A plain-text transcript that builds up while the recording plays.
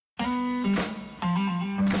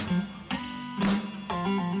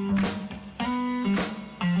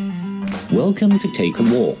Welcome to Take a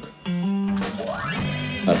Walk,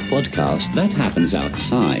 a podcast that happens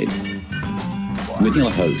outside, with your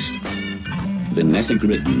host, Vanessa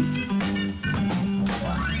Gritton.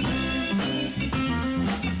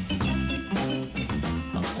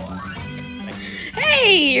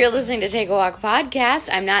 Hey, you're listening to Take a Walk podcast.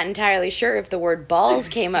 I'm not entirely sure if the word balls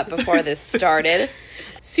came up before this started.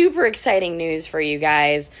 Super exciting news for you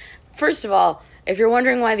guys. First of all, if you're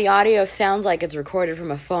wondering why the audio sounds like it's recorded from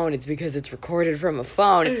a phone, it's because it's recorded from a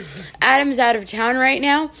phone. Adam's out of town right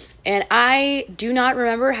now, and I do not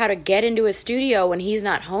remember how to get into a studio when he's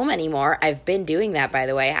not home anymore. I've been doing that, by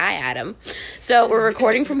the way. Hi, Adam. So we're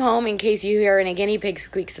recording from home in case you hear any guinea pig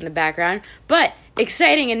squeaks in the background. But,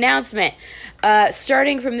 exciting announcement.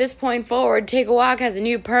 Starting from this point forward, Take a Walk has a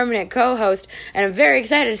new permanent co-host, and I'm very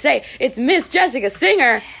excited to say it's Miss Jessica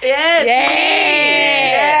Singer. Yes.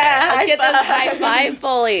 Yeah. Let's get those high five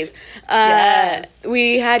bullies. Yes.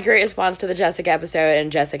 We had great response to the Jessica episode,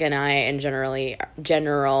 and Jessica and I,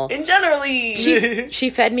 she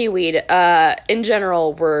fed me weed. In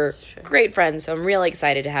general, we're great friends, so I'm really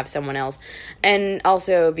excited to have someone else. And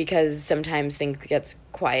also because sometimes things gets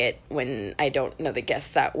quiet when I don't know the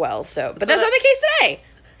guests that well. So, but that's not the case today.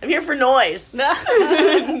 I'm here for noise.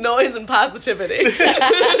 Noise and positivity.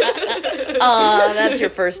 That's your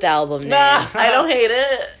first album name. I don't hate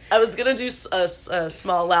it. I was going to do a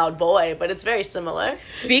small, loud boy, but it's very similar.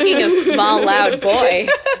 Speaking of small, loud boy,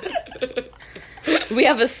 we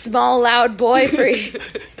have a small, loud boy for you.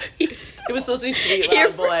 It was supposed to be sweet,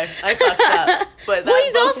 loud boy. I fucked up. But well,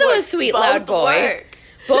 he's also a sweet, loud boy.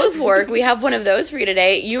 Both work. We have one of those for you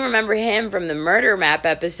today. You remember him from the Murder Map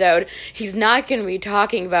episode. He's not going to be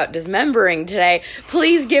talking about dismembering today.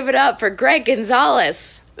 Please give it up for Greg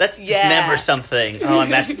Gonzales. Let's dismember something. Oh, I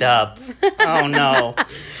messed up. Oh, no.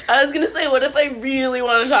 I was going to say, what if I really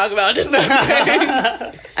want to talk about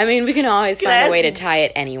dismembering? I mean, we can always find a way to tie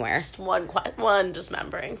it anywhere. Just one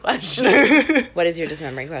dismembering question. What is your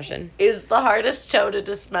dismembering question? Is the hardest toe to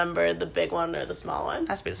dismember the big one or the small one? It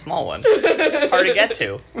has to be the small one. It's hard to get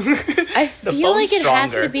to. I feel like it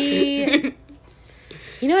has to be...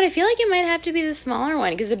 You know what? I feel like it might have to be the smaller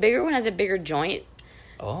one, because the bigger one has a bigger joint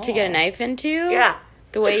to get a knife into. Yeah.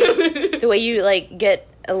 The way you like get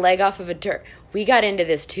a leg off of a turd. We got into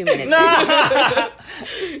this 2 minutes ago.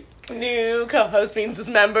 New co-host means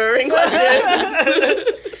dismembering questions.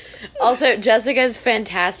 Also, Jessica's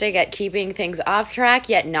fantastic at keeping things off track,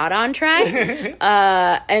 yet not on track.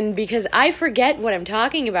 And because I forget what I'm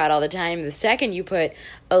talking about all the time, the second you put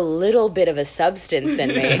a little bit of a substance in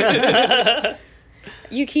me,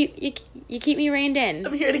 you keep me reined in.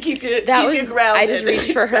 I'm here to keep you grounded. I just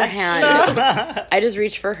reached for her hand. I just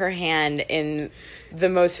reached for her hand in the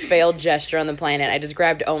most failed gesture on the planet. I just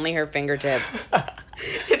grabbed only her fingertips.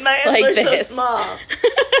 My hands like are this. so small.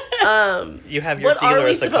 You have your dealer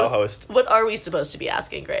as the co-host. What are we supposed to be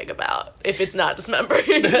asking Greg about if it's not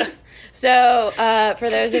dismembering? So, for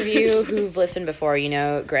those of you who've listened before, you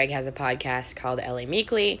know Greg has a podcast called LA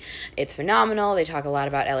Meekly. It's phenomenal. They talk a lot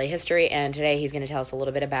about LA history, and today he's going to tell us a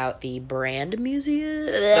little bit about the Brand Museum.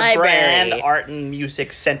 The Brand Art and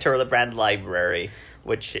Music Center, or the Brand Library,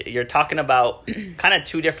 which you're talking about kind of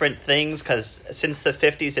two different things, because since the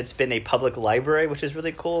 50s, it's been a public library, which is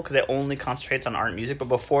really cool, because it only concentrates on art and music. But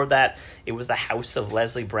before that, it was the house of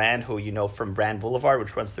Leslie Brand, who you know from Brand Boulevard,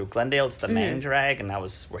 which runs through Glendale. It's the man drag, and that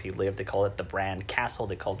was where he lived. They call it the Brand Castle.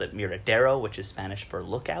 They called it Miradero, which is Spanish for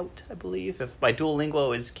lookout, I believe, if my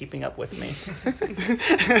Duolingo is keeping up with me.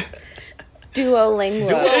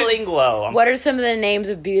 Duolingo. What are some of the names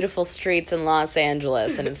of beautiful streets in Los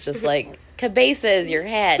Angeles? And it's just like... Cabeza is your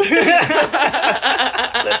head.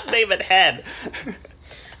 Let's name it Head.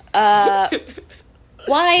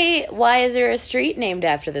 Why is there a street named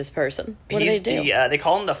after this person? What do they do? They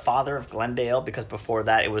call him the father of Glendale, because before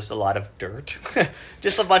that it was a lot of dirt.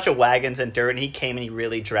 Just a bunch of wagons and dirt, and he came and he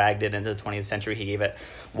really dragged it into the 20th century. He gave it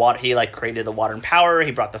water. He created the water and power. He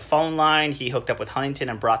brought the phone line. He hooked up with Huntington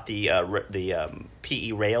and brought the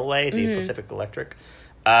PE Railway, the Pacific Electric.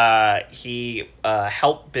 He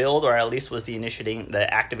helped build, or at least was the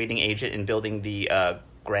activating agent in building the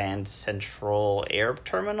Grand Central Air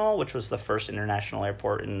Terminal, which was the first international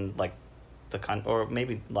airport in or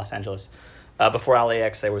maybe Los Angeles. Before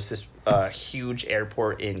LAX, there was this huge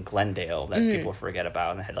airport in Glendale that people forget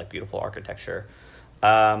about, and it had beautiful architecture.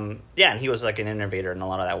 And he was an innovator in a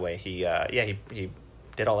lot of that way. He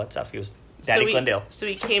did all that stuff. He was Daddy Glendale. So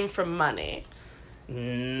he came from money.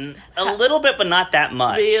 A little bit, but not that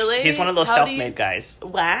much. Really? He's one of those self-made guys.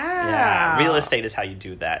 Wow. Yeah, real estate is how you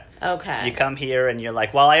do that. Okay. You come here and you're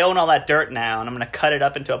like, well, I own all that dirt now, and I'm going to cut it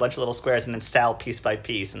up into a bunch of little squares and then sell piece by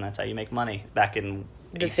piece, and that's how you make money back in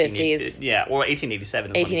the 50s. Yeah, or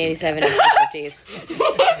 1887. 1887 and the 50s.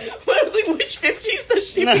 I was like, which 50s does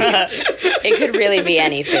she mean? It could really be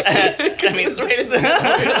any 50s. I mean, it's right in the middle,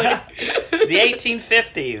 really. The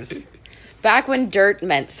 1850s. Back when dirt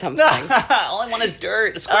meant something. All I want is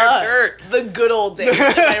dirt. A square of dirt. The good old days,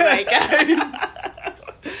 am I right, guys?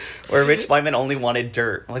 Where rich white men only wanted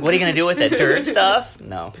dirt. I'm like, what are you going to do with it? Dirt stuff?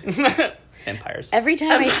 No. Empires. Every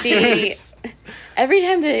time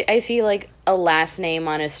that I see like a last name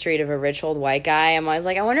on a street of a rich old white guy, I'm always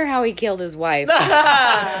like, I wonder how he killed his wife.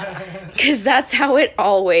 Because that's how it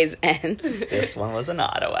always ends. This one was an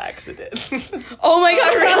auto accident. Oh my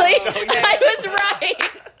god, really? Oh, yeah. I was right.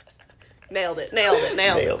 Nailed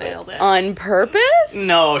it. On purpose?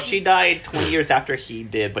 No, she died 20 years after he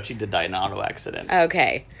did, but she did die in an auto accident.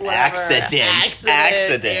 Okay. Whatever.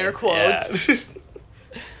 Accident. Air quotes. Yeah.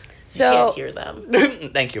 So, You can't hear them.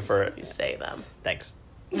 Thank you for it. You say them. Thanks.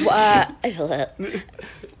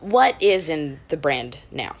 what is in the brand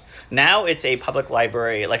now? Now it's a public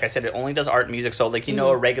library. Like I said, it only does art and music. So, like,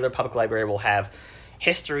 a regular public library will have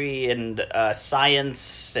history and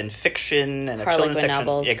science and fiction and a children's section.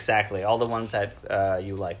 novels. Exactly. All the ones that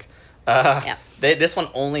you like. Yeah. This one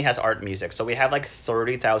only has art and music. So we have like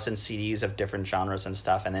 30,000 CDs of different genres and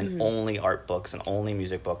stuff, and then only art books and only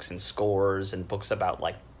music books and scores and books about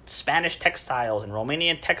like Spanish textiles and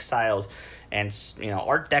Romanian textiles and,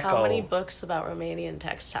 Art Deco. How many books about Romanian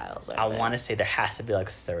textiles are I there? want to say there has to be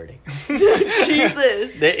like 30.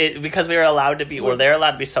 Jesus. Because we are allowed to be, or they're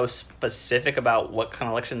allowed to be so specific about what kind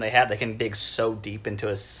of collection they have, they can dig so deep into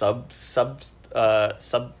a subject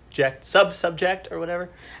or whatever.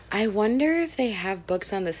 I wonder if they have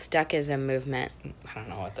books on the Stuckism movement. I don't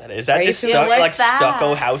know what that is. Is that Are you just familiar with that?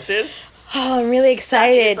 stucco houses? Oh, I'm really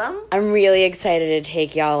excited. Stuckism? I'm really excited to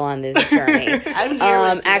take y'all on this journey. I'm here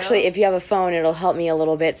with you. Actually, if you have a phone, it'll help me a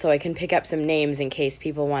little bit so I can pick up some names in case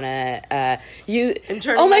people want to.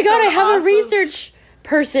 turning Oh my my god, I phone have off a of- research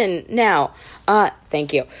person now.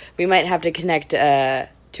 Thank you. We might have to connect to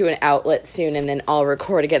an outlet soon, and then I'll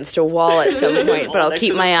record against a wall at some point. But I'll Next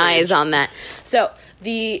keep to the my eyes fridge. on that. So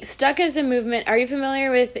the Stuckism movement. Are you familiar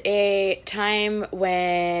with a time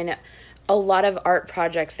when a lot of art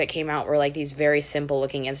projects that came out were like these very simple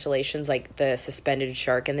looking installations, like the suspended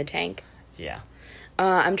shark in the tank? Yeah.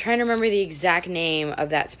 I'm trying to remember the exact name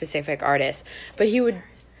of that specific artist, but he would.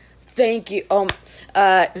 Thank you.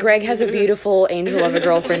 Greg has a beautiful angel of a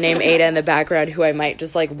girlfriend named Ada in the background who I might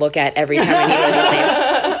just like look at every time I need one of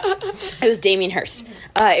these names. It was Damien Hirst.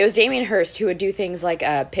 It was Damien Hirst who would do things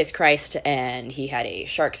like Piss Christ, and he had a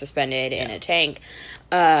shark suspended in a tank,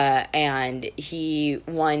 and he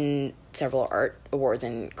won several art awards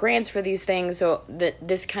and grants for these things. So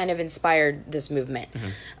this kind of inspired this movement.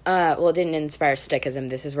 Well, it didn't inspire Stuckism.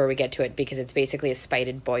 This is where we get to it because it's basically a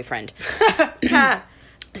spited boyfriend.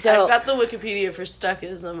 So I've got the Wikipedia for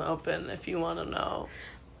Stuckism open if you want to know.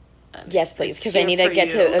 yes, please, because I Here need to for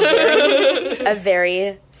get you. to a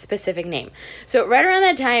very specific name. So right around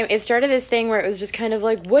that time, it started this thing where it was just kind of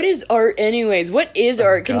like, what is art anyways? What is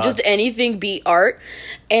art? Can God. just anything be art?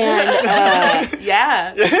 And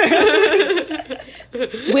Yeah.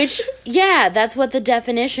 which, yeah, that's what the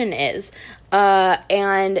definition is.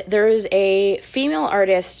 And there's a female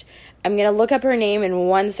artist. I'm going to look up her name in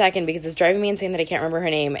 1 second because it's driving me insane that I can't remember her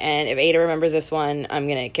name. And if Ada remembers this one, I'm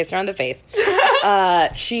going to kiss her on the face.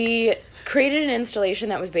 She created an installation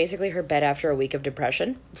that was basically her bed after a week of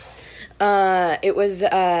depression. It was,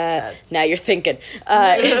 now you're thinking.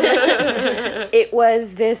 It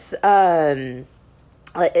was this,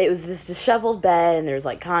 it was this disheveled bed, and there's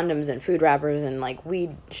like condoms and food wrappers and like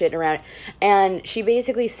weed shitting around. And she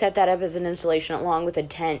basically set that up as an installation along with a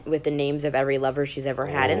tent with the names of every lover she's ever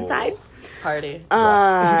had inside. Party.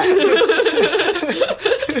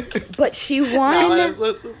 But she Not what I won. was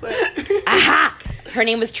supposed to say. Aha! Her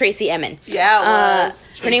name was Tracy Emin. Yeah, it was.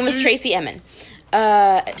 Her name was Tracy Emin.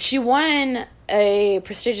 She won a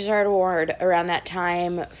prestigious art award around that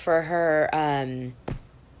time for her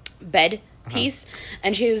bed piece,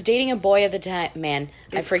 and she was dating a boy at the time. Man,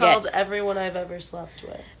 I It's forget. called Everyone I've Ever Slept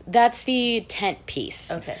With. That's the tent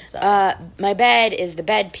piece. Okay, sorry. My bed is the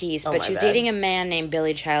bed piece, but my she was bad. dating a man named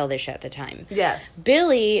Billy Childish at the time. Yes.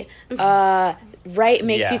 Billy, makes Yeah.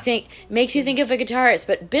 you think of a guitarist,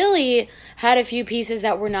 but Billy had a few pieces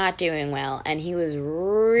that were not doing well, and he was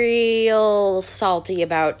real salty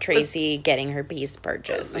about Tracy getting her piece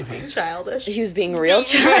purchased. Being childish. He was being real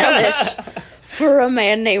childish for a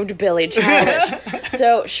man named Billy Childish.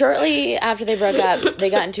 So shortly after they broke up, they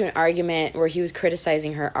got into an argument where he was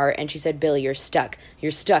criticizing her art, and she said, "Billy, you're stuck.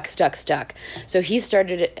 You're stuck. So he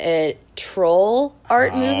started troll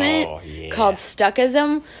art movement yeah. called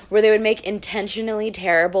Stuckism, where they would make intentionally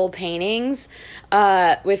terrible paintings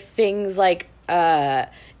with things like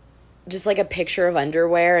just like a picture of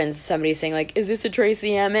underwear and somebody saying like, is this a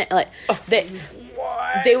Tracy Emin? Like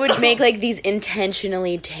they would make like these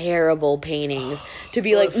intentionally terrible paintings to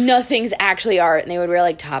be like, nothing's actually art, and they would wear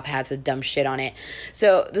like top hats with dumb shit on it.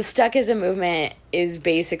 So the Stuckism movement is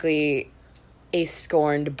basically a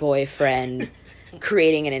scorned boyfriend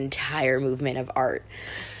creating an entire movement of art.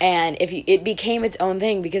 And it became its own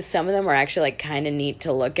thing because some of them were actually like kind of neat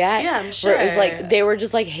to look at. Yeah, I'm sure. Where it was like they were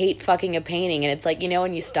just like hate fucking a painting, and it's like, you know,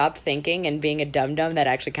 when you stopped thinking and being a dum-dum, that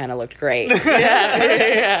actually kind of looked great.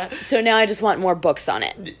 Yeah. So now I just want more books on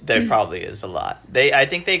it. There probably is a lot. I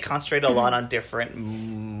think they concentrate a lot on different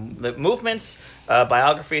movements,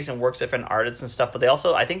 biographies, and works of different artists and stuff. But they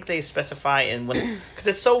also, I think they specify because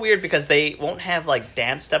it's so weird because they won't have like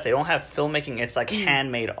dance stuff. They don't have filmmaking. It's like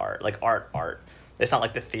handmade art, like art. It's not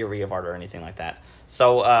like the theory of art or anything like that.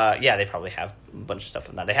 So, yeah, they probably have a bunch of stuff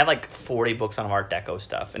on that. They have like 40 books on Art Deco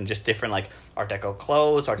stuff and just different like Art Deco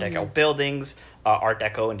clothes, Art Deco buildings, Art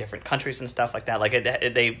Deco in different countries and stuff like that. Like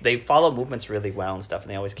they follow movements really well and stuff,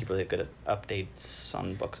 and they always keep really good updates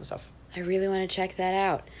on books and stuff. I really want to check that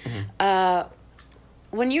out.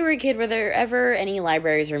 When you were a kid, were there ever any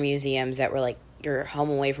libraries or museums that were like your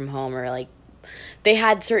home away from home, or like they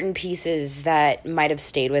had certain pieces that might have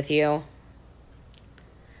stayed with you?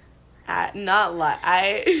 You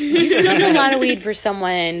smoke a lot of weed for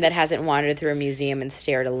someone that hasn't wandered through a museum and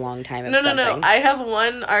stared a long time at something. No. I have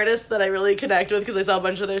one artist that I really connect with because I saw a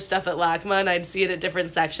bunch of their stuff at LACMA, and I'd see it at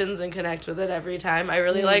different sections and connect with it every time. I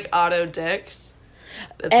really like Otto Dix.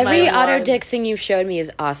 Every Otto Dix thing you've showed me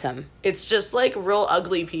is awesome. It's just like real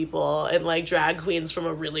ugly people and like drag queens from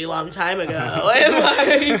a really long time ago.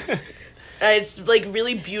 And like it's like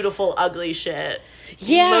really beautiful ugly shit.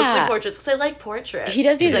 Yeah. Mostly portraits, because I like portraits. He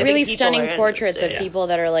does these really stunning are portraits of interesting. people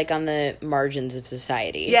that are like on the margins of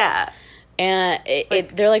society. Yeah. And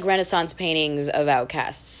they're like Renaissance paintings of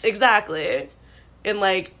outcasts. Exactly. And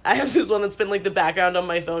like, I have this one that's been like the background on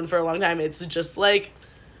my phone for a long time. It's just like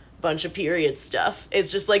bunch of period stuff.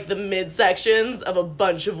 It's just like the midsections of a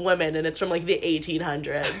bunch of women, and it's from like the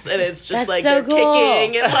 1800s, and it's just That's like so they're cool.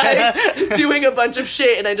 kicking and like doing a bunch of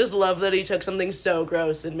shit, and I just love that he took something so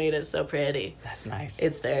gross and made it so pretty. That's nice.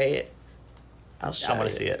 It's very I want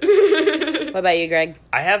to see it. What about you, Greg?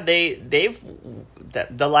 I have the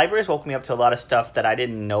libraries woke me up to a lot of stuff that I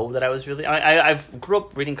didn't know that I was really. I've grew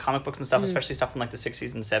up reading comic books and stuff, especially stuff from like the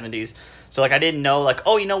 60s and 70s. So like I didn't know like,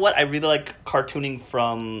 oh, you know what? I really like cartooning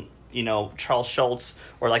from, you know, Charles Schultz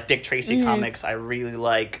or like Dick Tracy comics. I really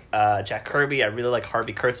like Jack Kirby. I really like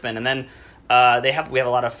Harvey Kurtzman. And then we have a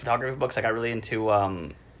lot of photography books. I got really into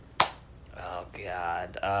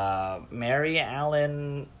Mary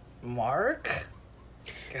Allen Mark.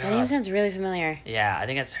 That name sounds really familiar. Yeah, I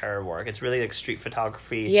think it's her work. It's really like street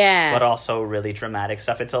photography, yeah, but also really dramatic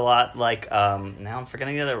stuff. It's a lot like now I'm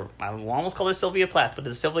forgetting the other. I almost called her Sylvia Plath, but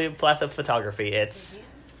it's Sylvia Plath of photography. It's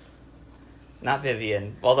not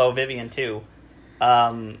Vivian, although Vivian too.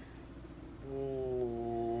 I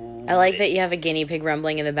like that you have a guinea pig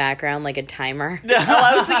rumbling in the background, like a timer. Oh,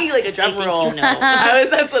 I was thinking like a drum roll.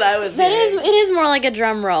 That's what I was. It is more like a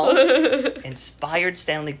drum roll. Inspired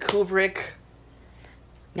Stanley Kubrick.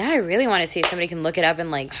 Now I really want to see if somebody can look it up and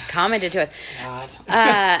like comment it to us.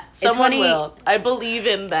 Someone will. I believe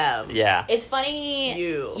in them. Yeah. It's funny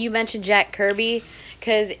you mentioned Jack Kirby,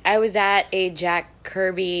 because I was at a Jack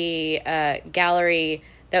Kirby gallery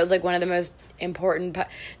that was like one of the most important.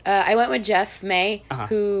 I went with Jeff May,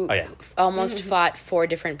 who almost fought 4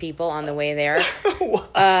 different people on the way there.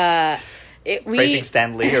 Praising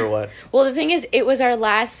Stan Lee or what? Well, the thing is, it was our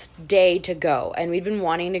last day to go, and we'd been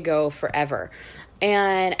wanting to go forever.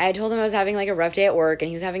 And I told him I was having like a rough day at work, and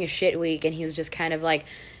he was having a shit week, and he was just kind of like,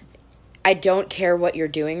 I don't care what you're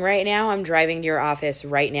doing right now. I'm driving to your office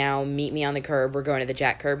right now. Meet me on the curb. We're going to the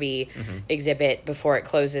Jack Kirby exhibit before it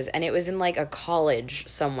closes. And it was in like a college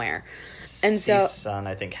somewhere. And so CSUN,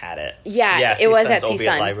 I think, had it. Yeah, it was at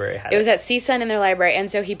CSUN library. It was at CSUN in their library.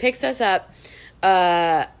 And so he picks us up,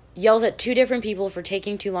 yells at 2 different people for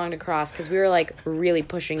taking too long to cross, because we were like really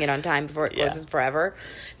pushing it on time before it closes forever.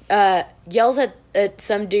 Yells at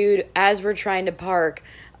some dude as we're trying to park,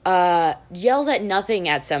 yells at nothing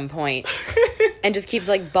at some point, and just keeps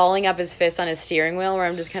like balling up his fist on his steering wheel, where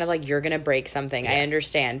I'm just kind of like, you're gonna break something. I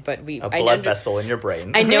understand, but a blood vessel in your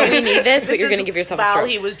brain. I know we need this, but you're gonna give yourself a stroke. While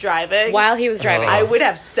he was driving? While he was driving. I would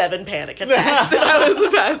have 7 panic attacks if I was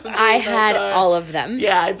a passenger. I had all of them.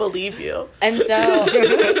 Yeah, I believe you. And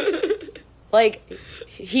so, like,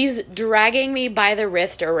 he's dragging me by the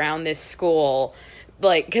wrist around this school,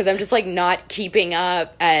 like, because I'm just, like, not keeping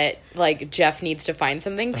up at, like, Jeff needs to find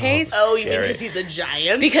something pace. Oh, you mean Scary. because he's a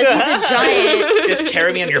giant? Because he's a giant, Just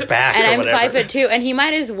carry me on your back and or I'm whatever. 5'2", and he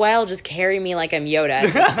might as well just carry me like I'm Yoda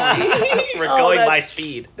at this point. We're Oh, going by that's-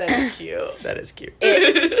 speed. That's cute. That is cute.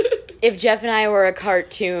 If Jeff and I were a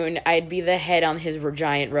cartoon, I'd be the head on his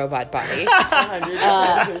giant robot body.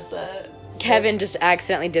 110%. Kevin just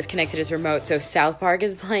accidentally disconnected his remote, so South Park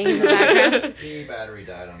is playing in the background. The battery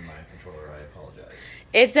died on my controller. I apologize.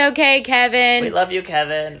 It's okay, Kevin. We love you,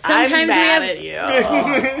 Kevin. Sometimes I'm we mad have- at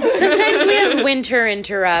you. Sometimes we have winter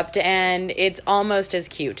interrupt, and it's almost as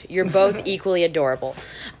cute. You're both equally adorable.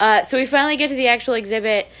 So we finally get to the actual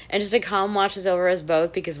exhibit, and just a calm watches over us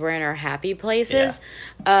both because we're in our happy places.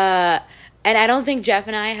 And I don't think Jeff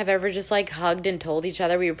and I have ever just, like, hugged and told each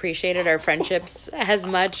other we appreciated our friendships as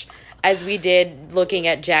much as we did looking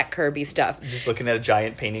at Jack Kirby stuff. Just looking at a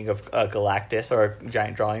giant painting of Galactus or a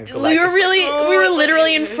giant drawing of Galactus. We were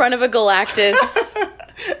literally in front of a Galactus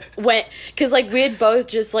because like we had both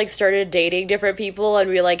just like started dating different people, and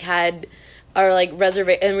we like had our like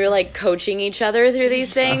and we were like coaching each other through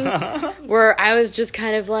these things. Where I was just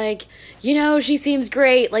kind of like, you know, she seems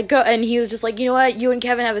great, like go, and he was just like, you know what, you and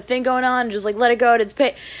Kevin have a thing going on, just like let it go at its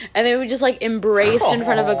pace. And then we just like embraced in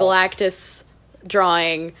front of a Galactus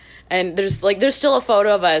drawing. And there's still a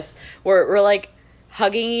photo of us where we're like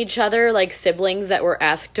hugging each other like siblings that were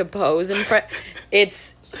asked to pose in front.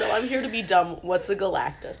 It's So I'm here to be dumb. What's a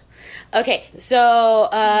Galactus? okay. So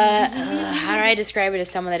how do I describe it as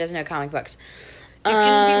someone that doesn't know comic books? It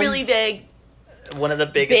can be really vague. One of the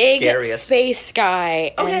biggest, Big scariest. space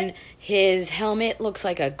guy, Okay. and his helmet looks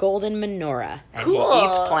like a golden menorah, And Cool. he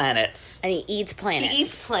eats planets. and he eats planets. He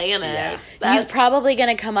eats planets. Yeah. He's That's probably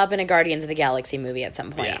gonna come up in a Guardians of the Galaxy movie at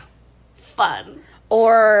some point, Yeah. fun.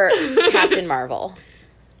 or Captain Marvel.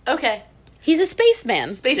 Okay. He's a spaceman,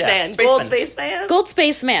 Spaceman. spaceman. Gold spaceman. gold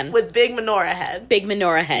spaceman With big menorah head. big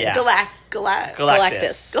menorah head. Yeah. Galactus.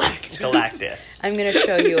 Galactus. Galactus. I'm gonna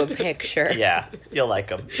show you a picture. Yeah, you'll like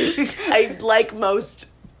him. I like most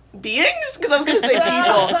beings because I was going to say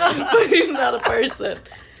people, but he's not a person.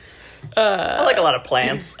 I like a lot of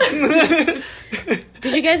plants.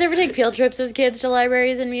 Did you guys ever take field trips as kids to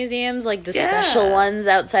libraries and museums, like the Yeah. special ones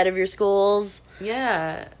outside of your schools?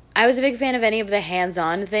 Yeah. I was a big fan of any of the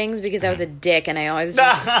hands-on things because I was a dick and I always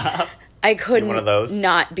just, I couldn't one of those?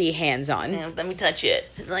 not be hands-on. Let me touch it.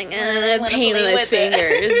 It's like paint with my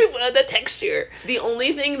fingers. The texture. The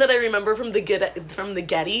only thing that I remember from the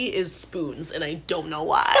Getty is spoons, and I don't know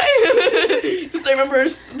why. Just I remember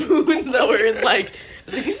spoons that were in like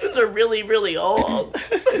these spoons are really really old.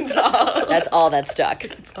 That's all that stuck.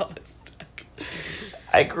 That's all that's stuck.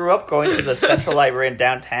 I grew up going to the Central Library in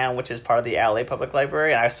downtown, which is part of the LA Public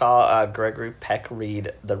Library, and I saw Gregory Peck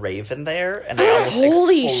read The Raven there, and I almost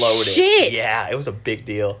Holy exploded. shit! Yeah, it was a big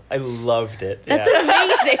deal. I loved it. That's yeah.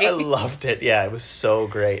 amazing. I loved it. Yeah, it was so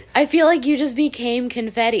great. I feel like you just became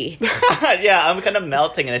confetti. Yeah, I'm kind of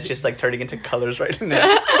melting, and it's just like turning into colors right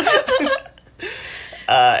now.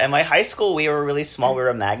 In my high school, we were really small. We were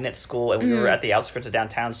a magnet school, and we were at the outskirts of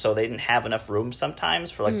downtown, so they didn't have enough room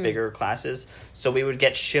sometimes for like bigger classes. So we would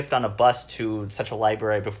get shipped on a bus to such a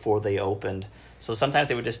library before they opened. So sometimes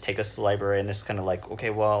they would just take us to the library and just kind of like, okay,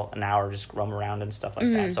 well, an hour, just roam around and stuff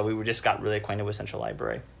like that. So we just got really acquainted with Central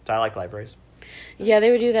Library. So I like libraries. Yeah,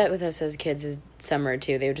 they would do that with us as kids this summer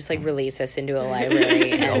too. They would just like release us into a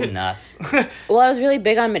library. Go And, nuts. well, I was really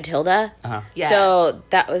big on Matilda. Yes. So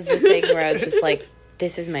that was the thing where I was just like,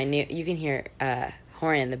 this is my new... You can hear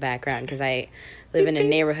horn in the background because I live in a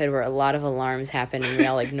neighborhood where a lot of alarms happen and we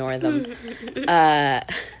all ignore them.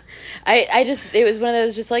 I just... It was one of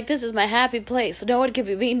those just like, this is my happy place. No one can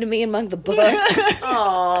be mean to me among the books.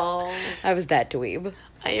 Oh. I was that dweeb.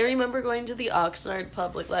 I remember going to the Oxnard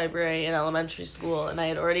Public Library in elementary school, and I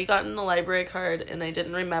had already gotten a library card, and I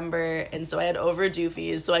didn't remember, and so I had overdue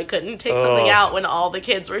fees, so I couldn't take something out when all the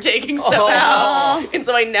kids were taking stuff out, and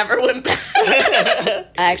so I never went back. I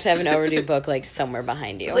actually have an overdue book like somewhere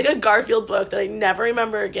behind you. It's like a Garfield book that I never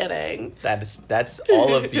remember getting. That's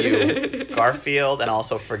all of you. Garfield, and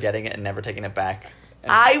also forgetting it and never taking it back.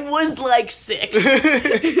 And I was like 6.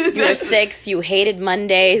 You were 6, you hated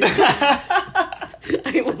Mondays.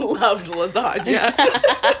 I loved lasagna.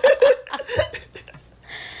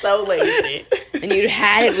 So lazy. And you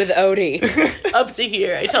had it with Odie. Up to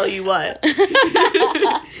here, I tell you what.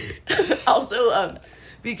 Also,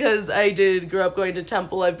 because I did grow up going to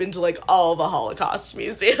Temple, I've been to like all the Holocaust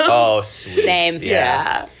museums. Oh, sweet. Same.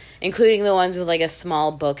 Yeah. Including the ones with like a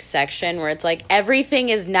small book section where it's like, everything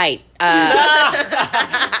is night.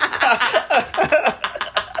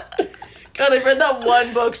 God, god, I've read that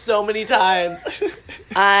one book so many times.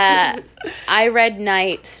 I read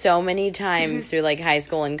Night so many times through like high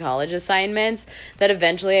school and college assignments that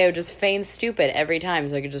eventually I would just feign stupid every time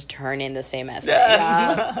so I could just turn in the same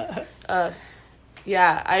essay.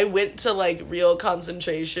 Yeah, I went to like real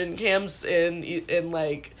concentration camps in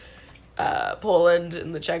like Poland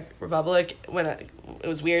in the Czech Republic when it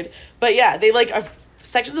was weird. But yeah, they like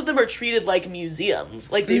sections of them are treated like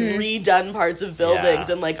museums. Like they've redone parts of buildings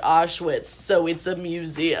in like Auschwitz, so it's a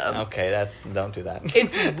museum. Okay, don't do that.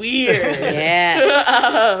 It's weird.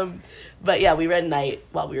 Yeah. But yeah, we read Night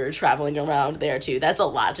while we were traveling around there too. That's a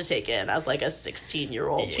lot to take in as like a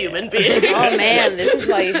 16-year-old human being. Oh man, this is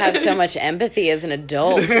why you have so much empathy as an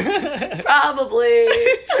adult. Probably.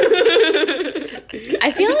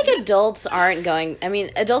 I feel like adults aren't going... I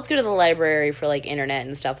mean, adults go to the library for, like, internet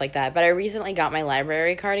and stuff like that, but I recently got my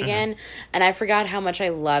library card again, and I forgot how much I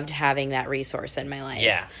loved having that resource in my life.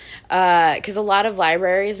 Yeah. Because a lot of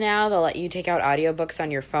libraries now, they'll let you take out audiobooks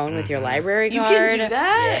on your phone with your library You card. can do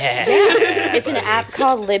that? Yeah. It's an app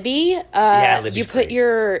called Libby. Libby's you put great.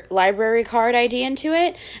 your library card ID into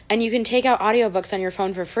it, and you can take out audiobooks on your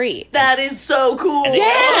phone for free. That is so cool.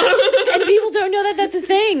 Yeah! And people don't know that that's a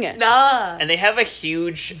thing. Nah. And they have a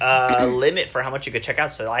huge limit for how much you could check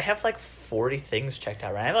out. So I have like 40 things checked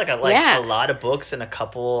out, right? I have like a lot of books and a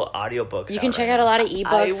couple audiobooks. You can check out a lot of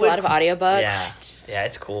ebooks, a lot of audiobooks. Yeah,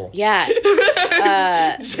 it's cool. Yeah.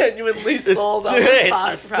 Genuinely sold on the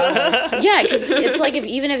spot product. Yeah, because it's like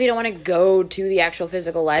even if you don't want to go to the actual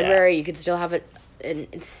physical library, you could still have an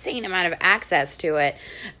insane amount of access to it.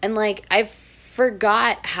 And like I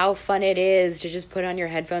forgot how fun it is to just put on your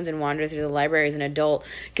headphones and wander through the library as an adult,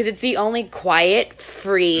 because it's the only quiet,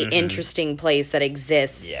 free, interesting place that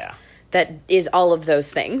exists. Yeah. That is all of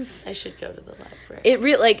those things. I should go to the library. It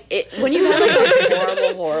really when you've had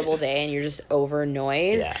like a horrible day and you're just over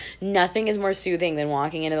noise, nothing is more soothing than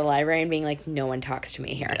walking into the library and being like, no one talks to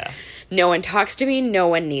me here. Yeah. No one talks to me, no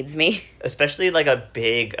one needs me. Especially like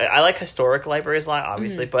I like historic libraries a lot,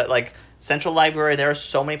 obviously, but like Central Library, there are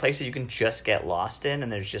so many places you can just get lost in,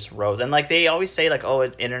 and there's just rows. And like they always say like, oh,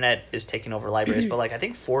 internet is taking over libraries, but like I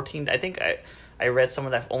think I read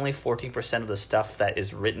somewhere that only 14% of the stuff that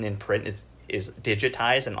is written in print is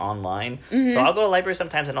digitized and online. So I'll go to the library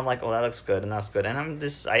sometimes and I'm like, oh, that looks good and that's good. And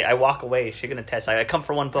I walk away. She's going to test. I come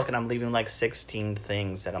for one book and I'm leaving like 16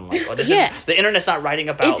 things that I'm like, oh, the internet's not writing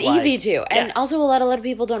about. It's easy to. And also a lot of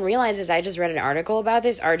people don't realize is I just read an article about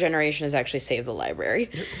this. Our generation has actually saved the library.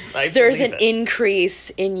 There's an increase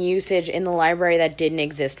in usage in the library that didn't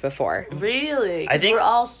exist before. Really? I think we're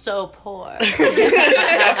all so poor.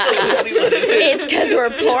 It's because we're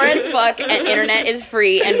poor as fuck and internet is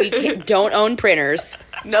free and we don't own printers.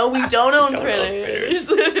 No, we don't own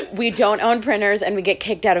printers. We don't own printers and we get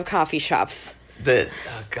kicked out of coffee shops. Oh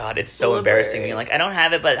god, it's so embarrassing. Being like, I don't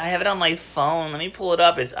have it, but I have it on my phone. Let me pull it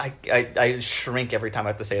up. I shrink every time I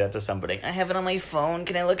have to say that to somebody. I have it on my phone.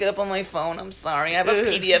 Can I look it up on my phone? I'm sorry. I have a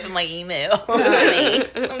PDF in my email.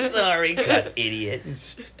 I'm sorry. God, idiot.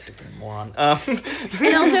 Stupid moron.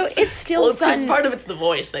 And also, it's still fun. Part of it's the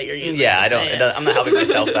voice that you're using. Yeah, I'm not helping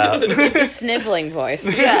myself out. It's a sniveling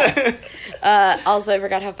voice. Yeah. Also, I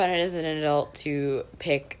forgot how fun it is as an adult to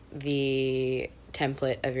pick the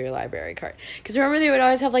template of your library card, because remember they would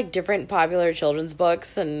always have like different popular children's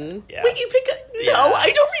books and Wait, you pick no,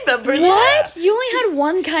 I don't remember what you only had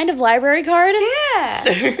one kind of library card.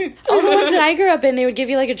 All the ones that I grew up in, they would give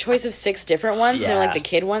you like a choice of 6 different ones. And they're like the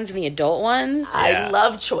kid ones and the adult ones. I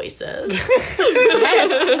love choices.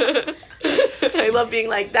 Yes. I love being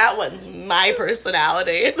like, that one's my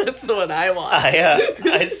personality. That's the one I want.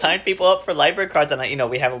 I sign people up for library cards, and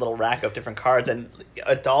we have a little rack of different cards, and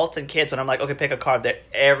adults and kids, when I'm like, okay, pick a card, that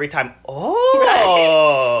every time,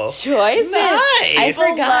 choices. Nice. I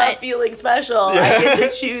forgot. Love feeling special. I get to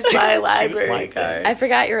choose my library card. I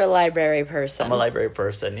forgot you're a library person. I'm a library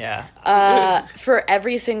person, yeah. For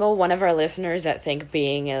every single one of our listeners that think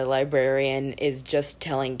being a librarian is just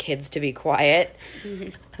telling kids to be quiet,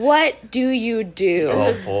 what do you do?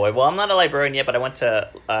 Oh boy. Well, I'm not a librarian yet, but I went to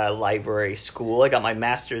library school. I got my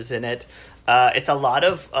master's in it. It's a lot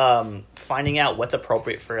of finding out what's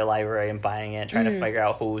appropriate for your library and buying it, trying to figure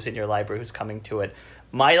out who's in your library, who's coming to it.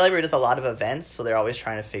 My library does a lot of events, so they're always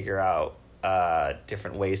trying to figure out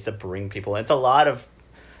different ways to bring people in. It's a lot of,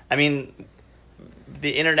 the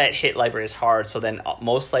internet hit libraries hard, so then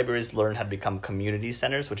most libraries learn how to become community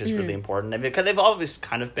centers, which is really important. Because they've always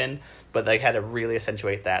kind of been, but they had to really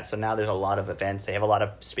accentuate that. So now there's a lot of events. They have a lot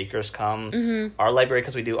of speakers come. Our library,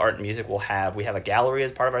 because we do art and music, we have a gallery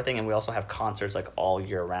as part of our thing, and we also have concerts like all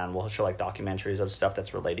year round. We'll show like documentaries of stuff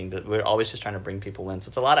that's relating to. We're always just trying to bring people in. So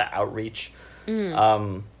it's a lot of outreach.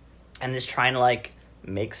 and just trying to like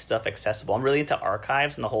make stuff accessible. I'm really into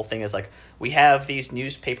archives, and the whole thing is like we have these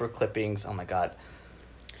newspaper clippings. Oh my god.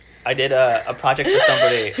 I did a project for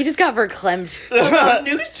somebody. He just got verklempt.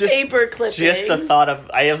 Newspaper clippings. Just the thought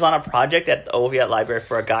of... I was on a project at the Oviatt Library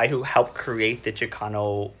for a guy who helped create the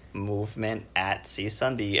Chicano movement at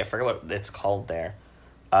CSUN. I forget what it's called there.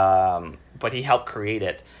 But he helped create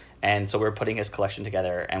it. And so we were putting his collection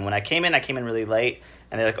together. And when I came in really late.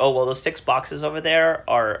 And they're like, oh, well, those 6 boxes over there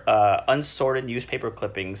are unsorted newspaper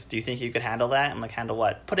clippings. Do you think you could handle that? I'm like, handle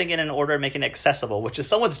what? Putting it in order and making it accessible, which is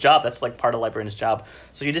someone's job. That's like part of librarian's job.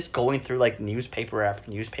 So you're just going through like newspaper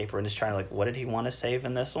after newspaper and just trying to like, what did he want to save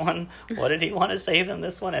in this one? What did he want to save in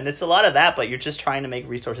this one? And it's a lot of that, but you're just trying to make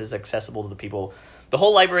resources accessible to the people. The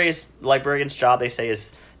whole librarian's job, they say,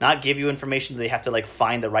 is not give you information. They have to like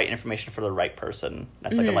find the right information for the right person.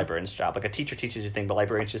 That's like a librarian's job. Like a teacher teaches you thing, but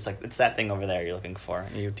librarian's just like, it's that thing over there you're looking for,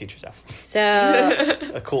 and you teach yourself. So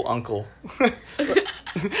a cool uncle.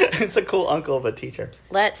 It's a cool uncle of a teacher.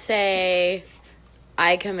 let's say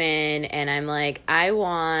I come in and I'm like, I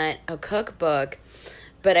want a cookbook,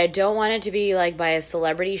 but I don't want it to be like by a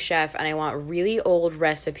celebrity chef, and I want really old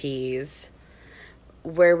recipes.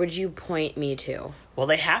 Where would you point me to? Well,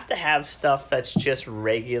 they have to have stuff that's just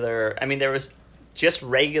regular. I mean, there was just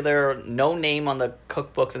regular, no name on the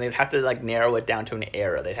cookbooks, and they'd have to like narrow it down to an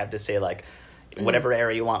era. They'd have to say like whatever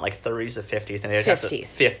era you want, like 30s or 50s, and they'd have to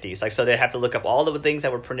 50s. Like, so they'd have to look up all the things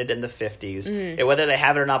that were printed in the 50s, and whether they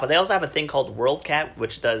have it or not. But they also have a thing called WorldCat,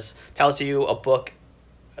 which tells you a book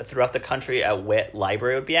throughout the country at what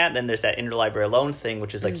library it would be at. Then there's that interlibrary loan thing,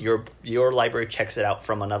 which is like your library checks it out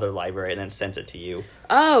from another library and then sends it to you.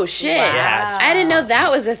 Oh shit! Wow. Yeah, I didn't know that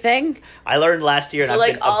was a thing. I learned last year, and So I've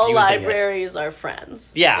like been all abusing libraries are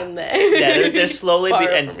friends. Yeah. In there. Yeah, they're slowly Borrow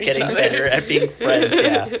and from each getting other. better at being friends.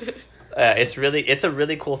 Yeah. It's a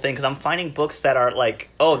really cool thing because I'm finding books that are like,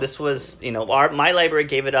 oh, this was, my library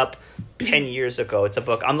gave it up 10 years ago. It's a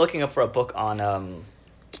book. I'm looking up for a book on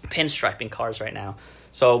pinstriping cars right now.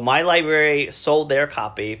 So my library sold their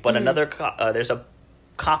copy, but there's a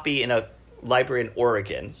copy in a library in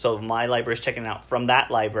Oregon. So my library is checking it out from that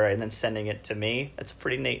library and then sending it to me. That's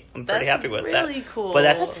pretty neat. I'm pretty happy with that. That's really cool. But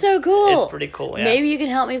That's so cool. It's pretty cool, yeah. Maybe you can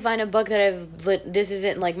help me find a book that this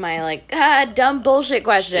isn't like my dumb bullshit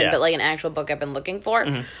question, but like an actual book I've been looking for.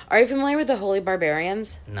 Are you familiar with the Holy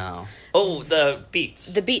Barbarians? No. Oh, the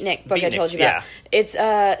Beats. The Beatnik book I told you yeah. about. It's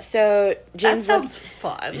so James That sounds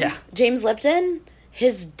fun. Yeah. James Lipton,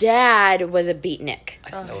 his dad was a beatnik.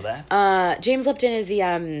 I didn't know that. James Lipton is the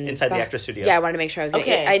Inside the Actors Studio. Yeah, I wanted to make sure I was.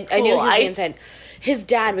 Okay, I knew he cool. was the inside. His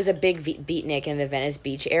dad was a big beatnik in the Venice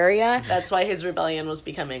Beach area. That's why his rebellion was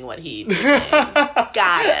becoming what he became.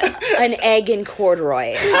 Got it. An egg in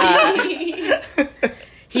corduroy.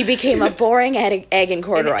 He became a boring egg in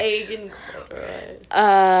corduroy. An egg and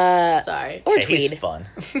corduroy. Sorry. Or Hey, tweed. he's fun.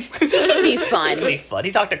 He can be He fun. can be fun.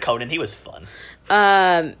 He talked to Conan. He was fun.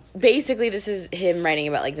 Basically, this is him writing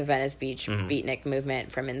about like the Venice Beach beatnik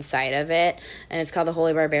movement from inside of it, and it's called The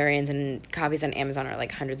Holy Barbarians, and copies on Amazon are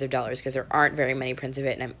like hundreds of dollars because there aren't very many prints of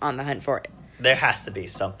it, and I'm on the hunt for it. There has to be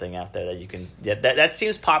something out there that you can... Yeah, that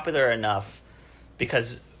seems popular enough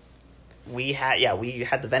because we had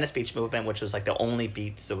the Venice Beach movement, which was like the only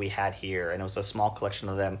beats that we had here, and it was a small collection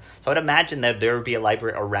of them. So I'd imagine that there would be a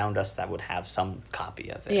library around us that would have some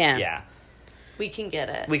copy of it. Yeah. We can get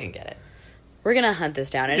it. We can get it. We're gonna hunt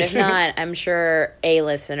this down, and if not, I'm sure a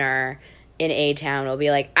listener in A-Town will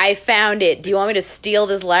be like, I found it. Do you want me to steal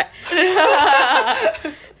this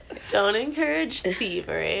Don't encourage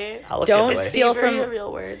thievery. I'll look Don't into it. steal Thievery, from- a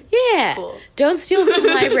real word. Yeah. Cool. Don't steal from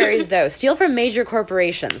libraries, though. Steal from major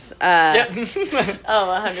corporations. Oh,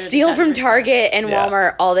 100. Steal from Target and Yeah.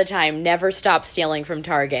 Walmart all the time. Never stop stealing from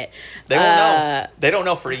Target. They won't know. They don't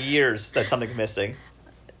know for years that something's missing.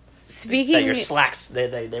 Speaking That your slacks,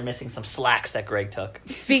 they're missing some slacks that Greg took.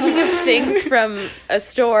 Speaking of things from a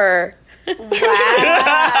store, Wow.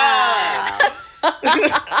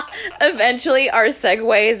 eventually our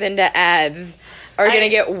segues into ads are going to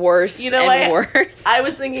get worse and worse. I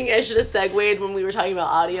was thinking I should have segued when we were talking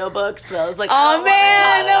about audiobooks, but I was like, oh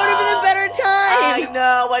man, that would have been a better I time.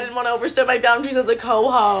 know. I didn't want to overstep my boundaries as a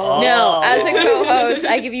co-host. No, as a co-host,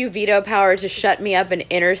 I give you veto power to shut me up and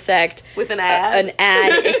intersect With an ad? an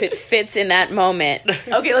ad if it fits in that moment.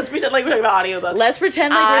 Okay, let's pretend like we're talking about audiobooks. Let's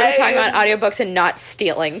pretend like we're talking about audiobooks and not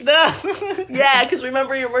stealing. Yeah, because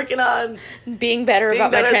remember you're working on Being better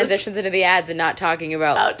about better my at transitions into the ads and not talking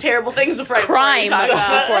about terrible things before crime talk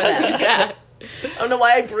about. before them. Yeah. I don't know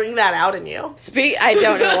why I bring that out in you. I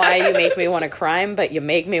don't know why you make me want to crime, but you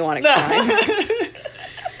make me want to crime.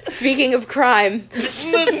 Speaking of crime,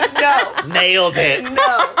 No. Nailed it.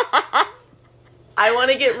 No. I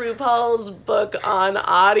want to get RuPaul's book on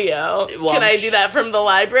audio. Well, Can I do that from the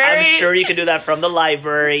library? I'm sure you can do that from the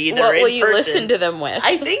library. Either What in will you person. listen to them with?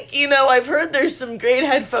 I think, I've heard there's some great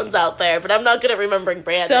headphones out there, but I'm not good at remembering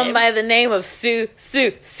brand Some names. by the name of Studio,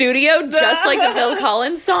 just like the Phil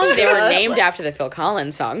Collins song. They were named after the Phil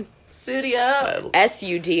Collins song. Studio.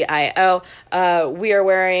 Sudio. We are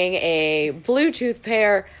wearing a Bluetooth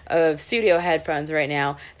pair of Studio headphones right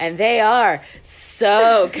now, and they are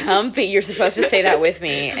so comfy. You're supposed to say that with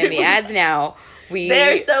me. And the ads now.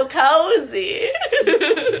 They're so cozy.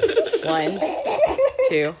 1,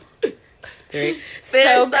 2, 3. They're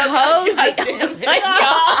So cozy. goddamn- Oh my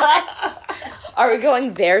God. Are we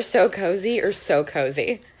going they're so cozy or so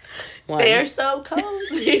cozy? 1. They're so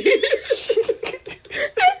cozy.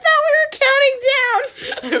 I thought we were counting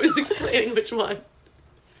down. I was explaining which one.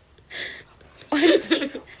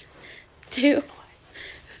 1, 2,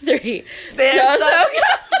 3. They're so cozy.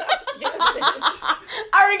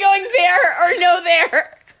 Are we going there or no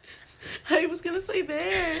there? I was gonna say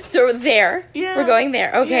there. So there. Yeah. We're going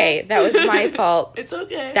there. Okay, Yeah. that was my fault. It's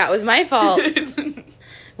okay. That was my fault.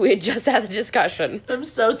 We had just had the discussion. I'm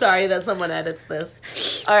so sorry that someone edits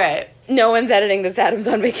this. All right. No one's editing this. Adam's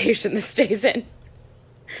on vacation. This stays in.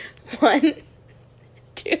 1,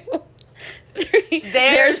 2, 3.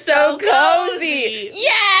 They're so cozy.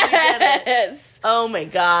 Yes. Oh my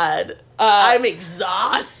god. I'm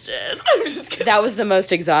exhausted. I'm just kidding. That was the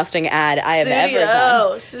most exhausting ad I have ever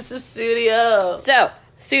done. Sister Studio. So,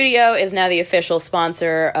 Studio is now the official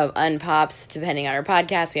sponsor of Unpops. Depending on our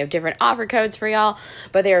podcast, we have different offer codes for y'all,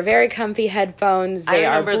 but they are very comfy headphones. They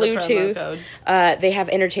are remember the promo Bluetooth. code. They have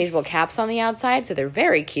interchangeable caps on the outside, so they're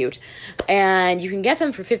very cute. And you can get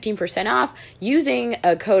them for 15% off using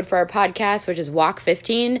a code for our podcast, which is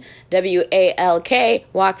WALK15, WALK,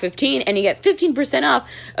 WALK15, and you get 15% off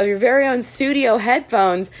of your very own Studio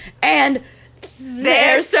headphones, and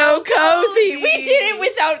they're so cozy. We did it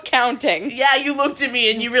without counting. Yeah, you looked at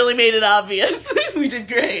me and you really made it obvious. We did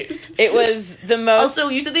great. It was the most... Also,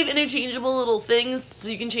 you said they have interchangeable little things, so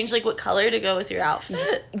you can change, like, what color to go with your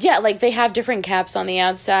outfit. Yeah, like, they have different caps on the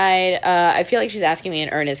outside. I feel like she's asking me in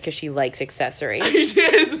earnest because she likes accessories.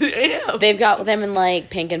 Yes, I am. They've got them in, like,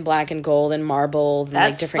 pink and black and gold and marbled and, like,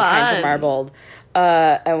 That's different kinds of fun. marbled.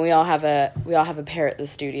 And we all have a pair at the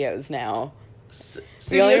studios now.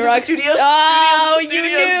 Studios. Oh, Studios, you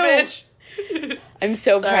knew. bitch. I'm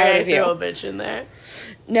so Sorry, proud I of you. throw a bitch in there.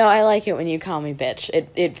 No, I like it when you call me bitch.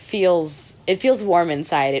 It feels warm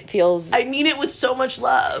inside. It feels I mean it with so much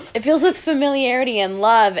love. with familiarity and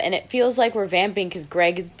love, and it feels like we're vamping because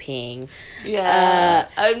Greg is peeing. Yeah.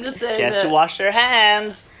 I'm just saying Guess that. to wash their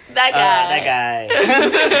hands. That guy.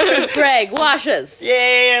 That guy. Greg, wash us.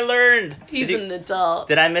 Yay, I learned. He's did, an adult.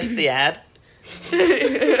 did I miss the ad?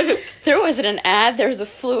 There wasn't an ad. There was a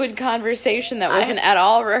fluid conversation that wasn't at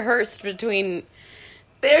all rehearsed between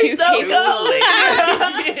They're two so people. cozy.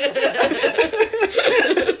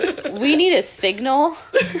 We need a signal.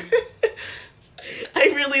 I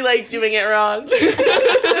really like doing it wrong.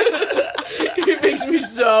 It makes me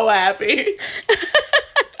so happy.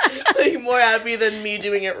 Like, more happy than me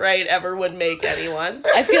doing it right ever would make anyone.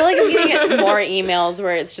 I feel like I'm getting more emails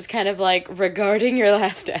where it's just kind of like, regarding your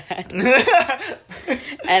last ad.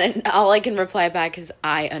 And all I can reply back is,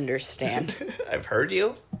 I understand. I've heard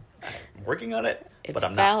you. I'm working on it. It's but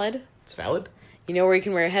I'm valid. Not. It's valid. You know where you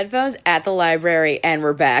can wear headphones? At the library. And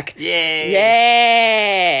we're back. Yay.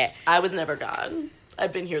 Yay! I was never gone.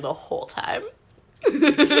 I've been here the whole time.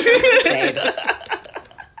 Stayed.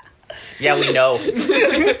 Yeah, we know. Do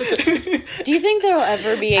you think there'll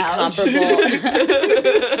ever be a Ouch. comparable...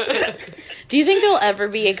 Do you think there'll ever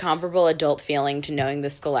be a comparable adult feeling to knowing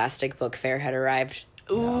the Scholastic Book Fair had arrived?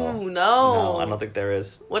 Ooh, no. No, I don't think there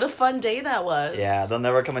is. What a fun day that was. Yeah, they'll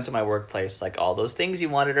never come into my workplace. Like, all those things you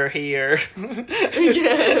wanted are here.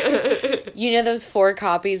 You know those 4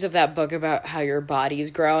 copies of that book about how your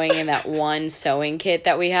body's growing and that one sewing kit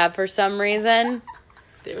that we have for some reason?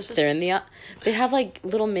 There was They're in the... They have, like,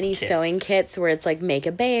 little mini sewing kits where it's, like, make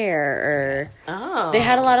a bear or... Oh. They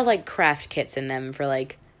had a lot of, like, craft kits in them for,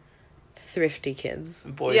 like, thrifty kids.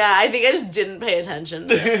 Boys. Yeah, I think I just didn't pay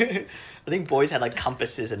attention. I think boys had, like,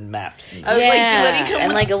 compasses and maps. I was like, do any come and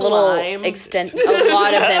with like a slime? little extent. A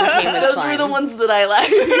lot of them came with Those slime. were the ones that I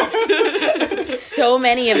liked. So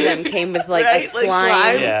many of them came with like Right, a like slime,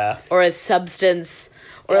 slime. Yeah. or a substance,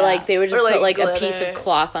 or Yeah. like they would just Or, like, put like a glitter. piece of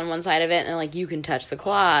cloth on one side of it, and they're like, you can touch the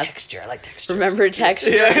cloth. Texture, I like texture. Remember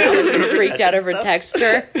texture? I was freaked out over Stuff.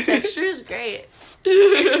 texture. Texture is great.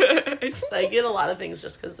 I get a lot of things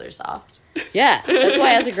just because they're soft. Yeah, that's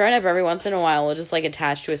why as a grown up, every once in a while, we'll just like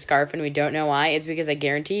attach to a scarf, and we don't know why. It's because I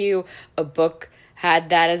guarantee you, a book had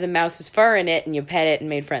that as a mouse's fur in it, and you pet it and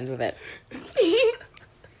made friends with it.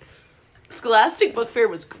 Scholastic Book Fair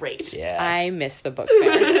was great. Yeah. I miss the book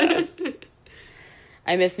fair.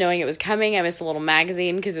 I miss knowing it was coming. I miss the little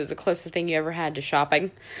magazine because it was the closest thing you ever had to shopping.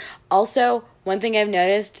 Also, one thing I've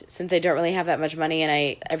noticed, since I don't really have that much money,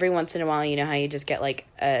 and every once in a while, you know how you just get like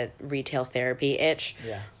a retail therapy itch?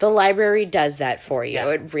 Yeah. The library does that for you. Yeah.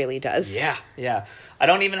 It really does. Yeah. I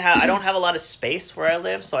don't have a lot of space where I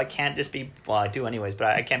live, so I can't just be, well, I do anyways, but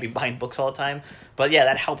I can't be buying books all the time. But yeah,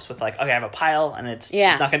 that helps with like, okay, I have a pile and it's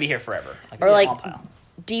not going to be here forever. Or a like small pile.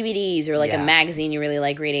 DVDs or like a magazine you really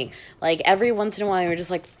like reading. Like every once in a while you're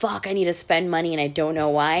just like, fuck, I need to spend money and I don't know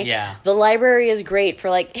why. Yeah. The library is great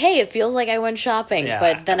for like, hey, it feels like I went shopping,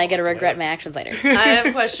 but then I get to regret my actions later. I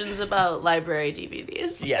have questions about library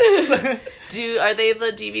DVDs. Yes. Are they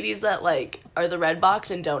the DVDs that like are the red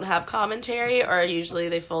box and don't have commentary, or are usually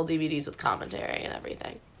they full DVDs with commentary and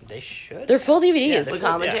everything? They should. They're full DVDs. Yeah, With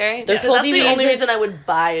commentary? Yeah. They're full That's DVDs. the only with- reason I would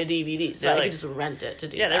buy a DVD, so Yeah, I like- could just rent it to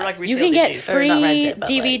do Yeah, that. they're like You resale can get DVDs. Or not rent free it, but,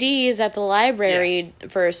 like- DVDs at the library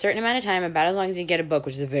for a certain amount of time, about as long as you get a book,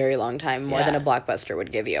 which is a very long time, more than a Blockbuster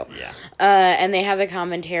would give you. Yeah. And they have the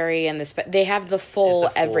commentary and they have the full,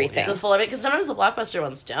 It's a full, everything. It's a full of it, because sometimes the Blockbuster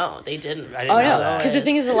ones don't. They didn't. I didn't Oh know no! that. Because the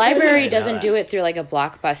thing is, the library know doesn't that. do it through like a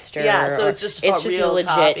Blockbuster. Yeah, so or- it's just the real legit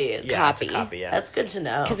copies. Yeah, copy. it's a copy, yeah. That's good to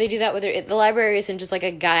know. Because they do that with the library isn't just like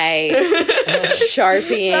a guy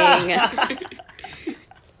sharpieing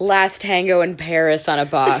Last Tango in Paris on a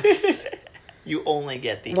box. You only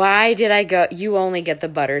get the... Why did I go? You only get the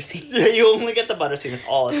butter scene. You only get the butter scene. It's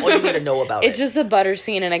all you need to know about It's it. just the butter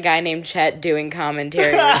scene and a guy named Chet doing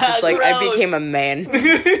commentary. It's just like, I Gross. became a man.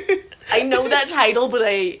 I know that title, but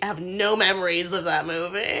I have no memories of that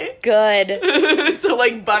movie. Good. So,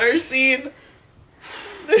 like, butter scene.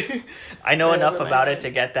 I know Right enough over my about head. it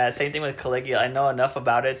to get that. Same thing with Caligula. I know enough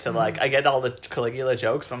about it to, like, I get all the Caligula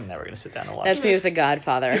jokes, but I'm never going to sit down and watch That's it. me with The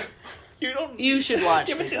Godfather. You don't... You should watch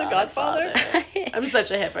You haven't The seen The Godfather? I'm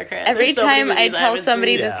such a hypocrite. Every There's so many time I movies tell haven't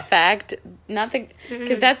somebody seen. this Yeah. fact,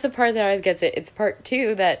 because that's the part that always gets it. It's part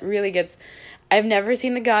 2 that really gets. I've never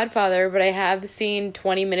seen The Godfather, but I have seen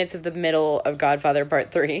 20 minutes of the middle of Godfather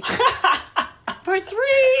Part 3. Part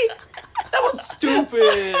 3! That was stupid.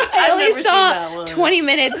 I I've only never seen that saw one. 20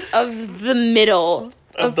 minutes of the middle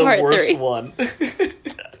of the Part worst 3. one.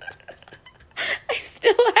 I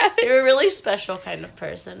still haven't. You're a really special kind of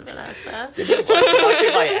person, Vanessa. Did you watch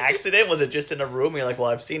it by accident? Was it just in a room? You're like,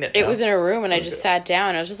 well, I've seen it. It now. was in a room, and I just sat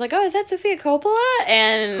down. I was just like, "Oh, is that Sofia Coppola?"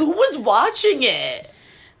 And Who was watching it?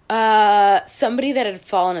 somebody that had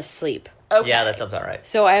fallen asleep. Okay. Yeah, that sounds all right.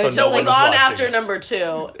 So I was So just it was like, on watching after it. number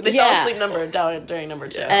 2. They Yeah. fell asleep during number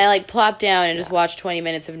 2. and I like plopped down and just watched 20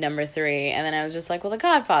 minutes of number 3, and then I was just like, "Well, The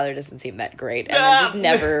Godfather doesn't seem that great," and then just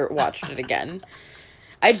never watched it again.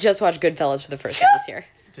 I just watched Goodfellas for the first time this year.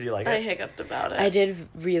 Did you like I it? hiccuped about it. I did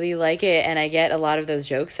really like it, and I get a lot of those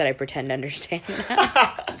jokes that I pretend to understand.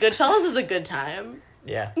 Goodfellas is a good time.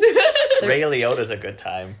 Yeah. Ray Liotta's a good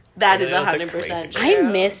time. That Ray is Liotta's a 100% crazy- true. I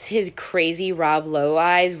miss his crazy Rob Lowe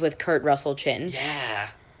eyes with Kurt Russell chin. Yeah.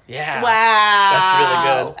 Yeah. Wow. That's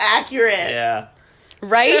really good. Accurate. Yeah.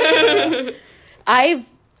 Right? I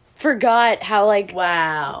forgot how like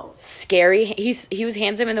Wow. scary he was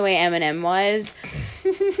handsome in the way Eminem was.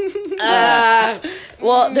 Uh,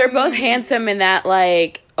 Well, they're both handsome in that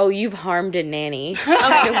like, oh, you've harmed a nanny.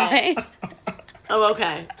 kind of way. oh,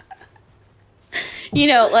 okay. You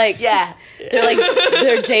know, like Yeah.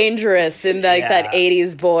 they're dangerous in like that Yeah.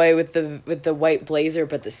 80s boy with the white blazer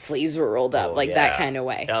but the sleeves were rolled up, Oh, like yeah. that kind of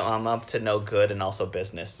way. I'm up to no good and also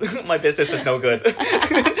business. My business is no good.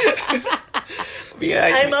 Yeah,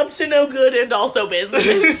 I'm up to no good and also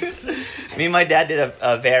business. Me and my dad did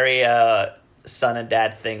a very son and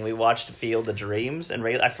dad thing. We watched Field of Dreams, and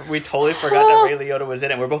we totally forgot that Ray Liotta was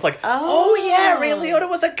in it. We're both like, oh yeah, Ray Liotta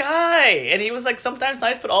was a guy, and he was like sometimes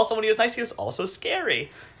nice, but also when he was nice, he was also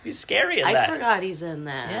scary. He's scary in I that. forgot he's in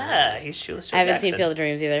that. Yeah, he's Shoeless Joe I haven't seen Jackson. Field of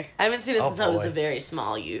Dreams either. I haven't seen it Oh, since I was boy. a very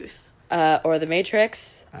small youth. Or The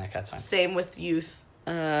Matrix. Okay, that's fine. Same with youth.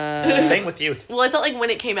 Same with Youth. Well, it's not like when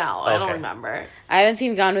it came out. I don't Okay. remember. I haven't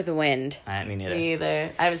seen Gone with the Wind. Me neither. Me either.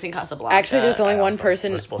 I haven't seen Casablanca. Actually, there's only I one also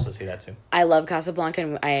person. was supposed to see that too. I love Casablanca,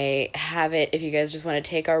 and I have it. If you guys just want to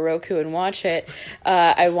take our Roku and watch it,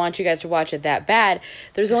 I want you guys to watch it that bad.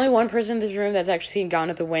 There's only one person in this room that's actually seen Gone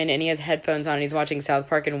with the Wind, and he has headphones on, and he's watching South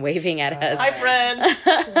Park and waving at us. Hi, friend.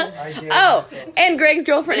 I did Oh, myself. and Greg's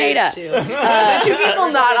girlfriend, There's Ada. two. The two people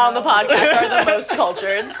not on the podcast are the most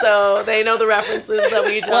cultured, so they know the references that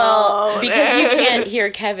we don't. Well, because you can't hear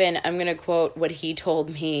Kevin, I'm going to quote what he told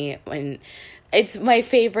me when... It's my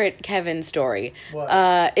favorite Kevin story.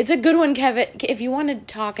 What? It's a good one, Kevin. If you want to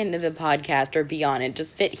talk into the podcast or be on it,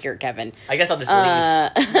 just sit here, Kevin. I guess I'll just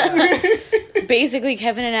leave. Basically,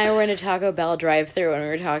 Kevin and I were in a Taco Bell drive-thru and we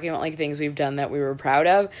were talking about like things we've done that we were proud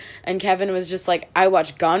of. And Kevin was just like, I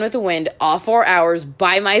watched Gone with the Wind all 4 hours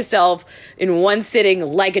by myself in one sitting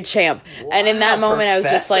like a champ. Wow, and in that moment, I was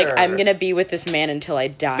just like, I'm going to be with this man until I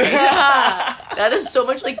die. That is so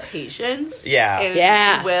much like patience. Yeah.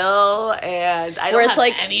 And will, and I don't have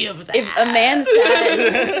any of that. If a man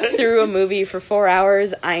sat through a movie for 4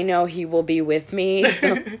 hours, I know he will be with me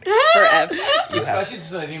forever. Especially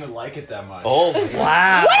since I didn't even like it that much. Oh,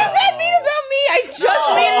 wow. What does that mean about me? I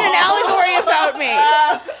just made it an allegory about me.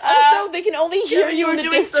 Also, they can only hear you in the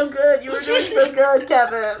distance. So good. You were doing so good,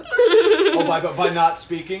 Kevin. Oh, by not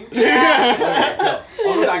speaking? Okay, no.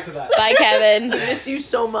 I'll go back to that. Bye, Kevin. I miss you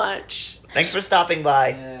so much. Thanks for stopping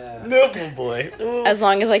by. Yeah. No, boy. As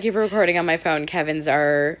long as I keep recording on my phone, Kevin's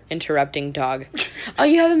our interrupting dog. Oh,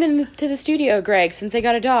 you haven't been to the studio, Greg, since they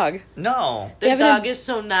got a dog. No. The Kevin- dog is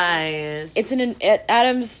so nice. It's at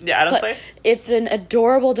Adam's... Yeah, Adam's place? It's an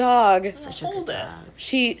adorable dog. such a good dog.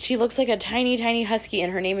 She looks like a tiny, tiny husky,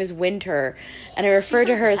 and her name is Winter. And I refer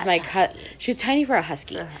to her as my She's tiny for a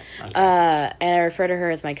husky. And I refer to her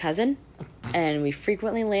as my cousin. And we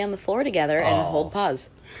frequently lay on the floor together and hold paws.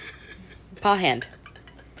 Paw hand.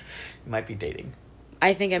 You might be dating.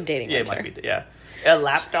 I think I'm dating Yeah, Winter. it might be. Yeah. A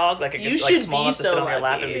lap dog, like You like should small be enough to so sit on your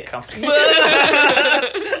lap and lucky. be comfortable.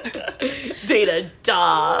 Date a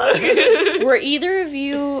dog. Were either of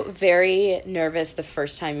you very nervous the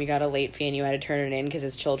first time you got a late fee and you had to turn it in? Because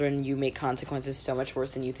as children, you make consequences so much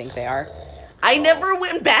worse than you think they are. I never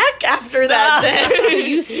went back after that day. So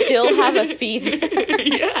you still have a fee.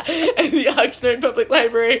 Yeah, at the Oxnard Public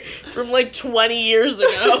Library from like 20 years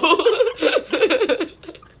ago.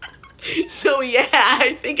 So yeah,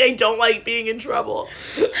 I think I don't like being in trouble.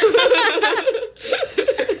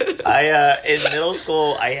 In middle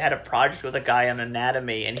school, I had a project with a guy on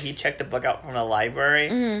anatomy, and he checked a book out from the library,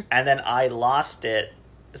 and then I lost it.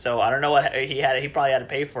 So I don't know what he had. He probably had to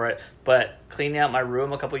pay for it. But cleaning out my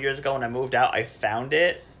room a couple years ago when I moved out, I found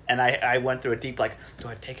it, and I went through a deep like, do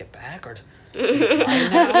I take it back or? Is it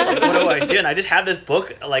mine now? Like, what do I do? And I just have this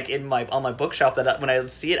book like on my bookshelf that when I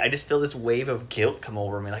see it, I just feel this wave of guilt come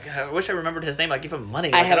over me. Like, I wish I remembered his name. I give him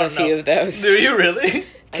money. Like, I have a few of those. Do you really?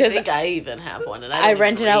 I think I even have one, and I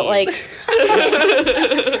rented out read. like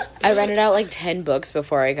I rented out like 10 books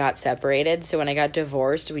before I got separated. So when I got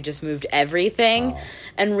divorced, we just moved everything. Oh.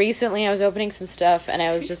 And recently I was opening some stuff and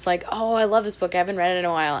I was just like, oh, I love this book. I haven't read it in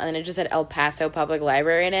a while. And then it just had El Paso Public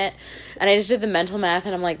Library in it. And I just did the mental math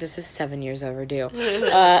and I'm like, this is 7 years overdue.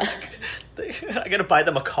 I gotta buy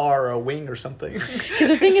them a car or a wing or something. Because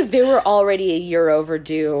the thing is, they were already a year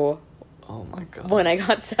overdue Oh my god. when I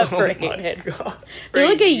got separated. Oh my god. They're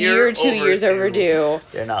like a year or 2 years overdue.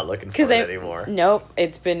 They're not looking for it anymore. Nope,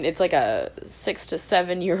 it's like a 6 to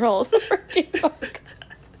 7 year old overdue book.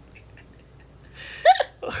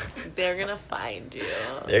 They're gonna find you.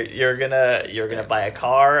 You're gonna buy a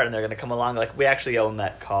car, and they're gonna come along like, we actually own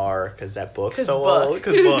that car because that book's so old.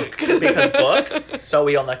 Because book. So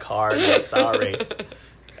we own the car. No, sorry.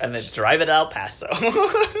 And then drive it to El Paso.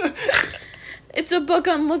 It's a book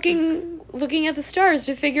on looking at the stars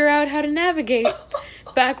to figure out how to navigate.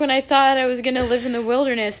 Back when I thought I was gonna live in the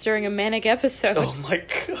wilderness during a manic episode. Oh my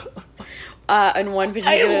god. And one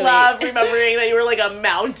particularly, I love remembering that you were like a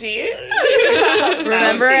Mountie.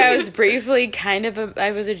 remember I was briefly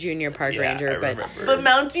I was a junior park ranger, but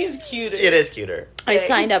Mountie's cuter. It is cuter. I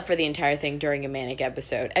signed up for the entire thing during a manic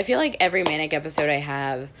episode. I feel like every manic episode I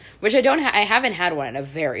have, which I haven't had one in a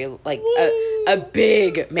very like a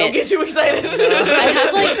big manic. Don't get too excited.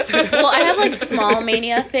 I have like small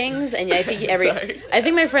mania things, and I think I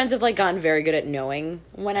think my friends have like gotten very good at knowing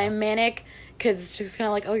when I'm manic. Because it's just kind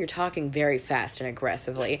of like, oh, you're talking very fast and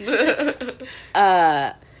aggressively.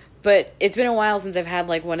 But it's been a while since I've had,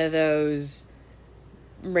 like, one of those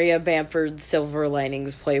Maria Bamford Silver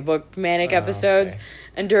Linings Playbook manic episodes. Okay.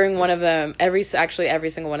 And during one of them, every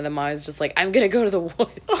single one of them, I was just like, I'm going to go to the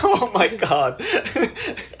woods. Oh, my God.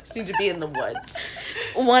 Just need to be in the woods.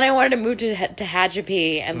 One, I wanted to move to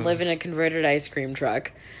Tehachapi and live in a converted ice cream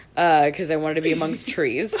truck. Because I wanted to be amongst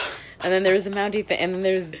trees. And then there's the Mountie thing. And then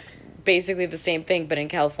there's basically the same thing, but in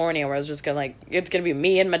California, where I was just gonna like, it's gonna be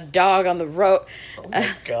me and my dog on the road. Oh my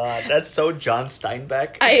god, that's so John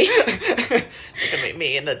Steinbeck. I It's gonna be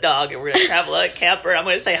me and the dog, and we're gonna travel a camper. I'm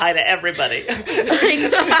gonna say hi to everybody.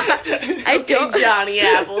 I don't. Johnny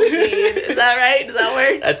Appleseed. Is that right? Does that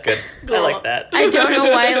work? That's good. Cool. I like that. I don't know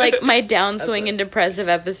why, like, my downswing and depressive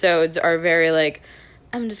episodes are very, like,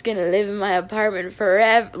 I'm just gonna live in my apartment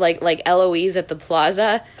forever, like Eloise at the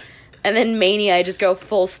Plaza, and then Mania, I just go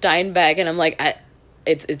full Steinbeck, and I'm like,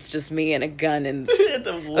 it's just me and a gun in In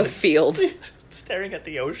the a woods, field. staring at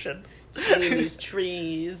the ocean. Seeing these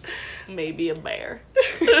trees, maybe a bear.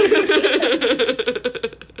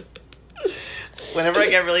 Whenever I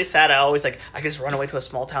get really sad, I always I can just run away to a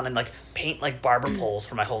small town and paint barber poles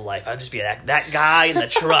for my whole life. I'll just be that guy in the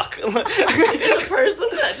truck. The person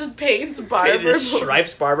that just paints barber Just poles.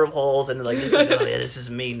 stripes barber poles and just oh yeah, this is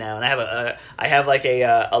me now. And I have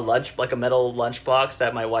a lunch, a metal lunch box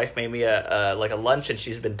that my wife made me a lunch, and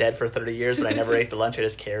she's been dead for 30 years, but I never ate the lunch. I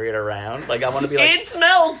just carry it around. I want to be It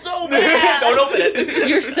smells so bad. don't open it.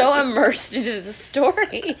 You're so immersed into the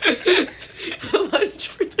story. Lunch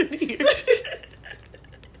for 30 years.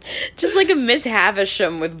 Just like a Miss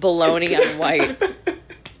Havisham with bologna on white.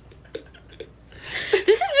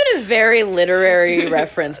 This has been a very literary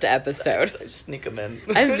referenced episode. I sneak them in.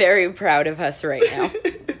 I'm very proud of us right now.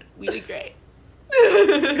 We did great.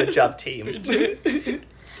 Good job, team.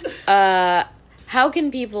 How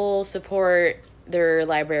can people support their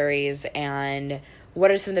libraries, and what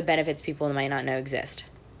are some of the benefits people might not know exist?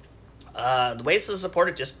 The ways to support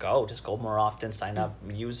it, just go more often, sign up,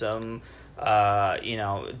 use them.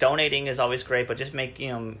 Donating is always great, but just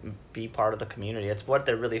be part of the community. It's what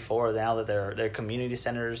they're really for now, that they're community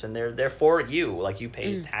centers, and they're for you. You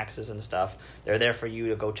pay taxes and stuff. They're there for you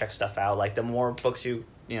to go check stuff out. The more books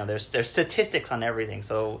there's statistics on everything.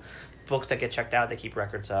 So books that get checked out, they keep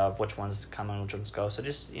records of which ones come and which ones go. So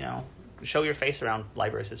just, show your face around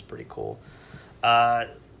libraries is pretty cool. The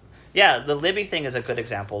Libby thing is a good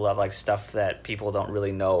example of stuff that people don't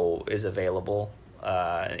really know is available.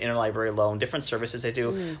 Interlibrary loan, different services they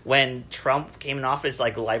do. When Trump came in office,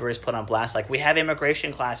 libraries put on blast, we have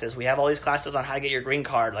immigration classes, we have all these classes on how to get your green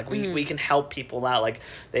card, we can help people out.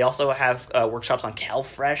 They also have workshops on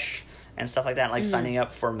CalFresh and stuff like that, signing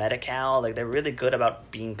up for Medi-Cal. They're really good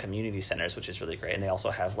about being community centers, which is really great. And they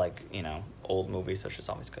also have old movies, which is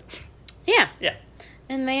always good. Yeah. Yeah.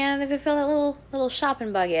 And they fulfill that little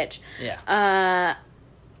shopping bug itch. Yeah.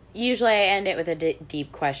 Usually I end it with a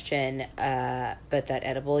deep question, but that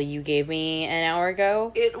edible you gave me an hour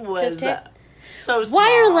ago. It was so small.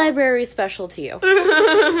 Why are libraries special to you?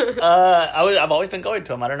 I've always been going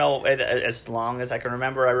to them. I don't know, as long as I can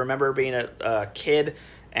remember. I remember being a kid,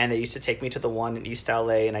 and they used to take me to the one in East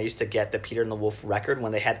LA, and I used to get the Peter and the Wolf record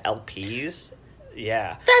when they had LPs.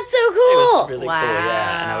 Yeah. That's so cool. It was really Wow. cool,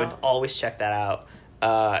 yeah. And I would always check that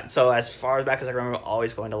out. So as far back as I remember,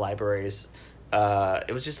 always going to libraries.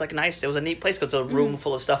 It was just nice. It was a neat place because it's a room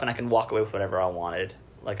full of stuff, and I can walk away with whatever I wanted.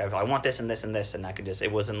 I want this and this and this, and I could just.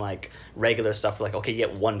 It wasn't regular stuff. Okay, you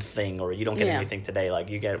get one thing, or you don't get anything today.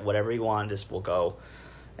 You get whatever you want. Just we'll go.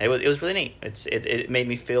 It was really neat. It made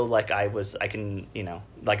me feel like I was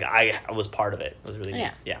part of it. It was really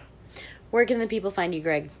neat. Yeah. Where can the people find you,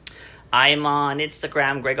 Greg? I'm on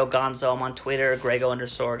Instagram, Grego Gonzo. I'm on Twitter,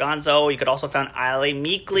 Grego_Gonzo. You could also find Ali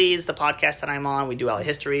Meekly is the podcast that I'm on. We do Ali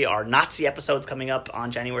History. Our Nazi episode's coming up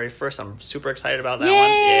on January 1st. I'm super excited about that one.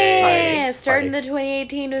 Yay! Yay! Starting the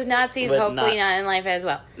 2018 with Nazis, hopefully not in life as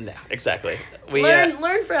well. Yeah, exactly.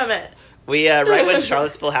 Learn from it. We right when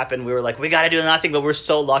Charlottesville happened, we were we got to do the Nazi thing, but we're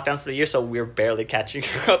so locked down for the year, so we're barely catching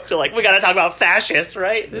up to we got to talk about fascists,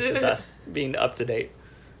 right? This is us being up to date.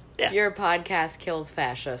 Yeah. Your podcast kills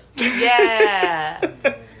fascists. Yeah.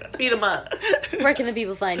 Beat them up. Where can the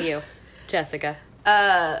people find you, Jessica?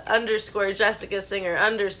 _ Jessica Singer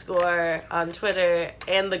 _ on Twitter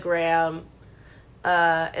and the gram.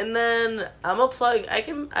 And then I'm a plug. I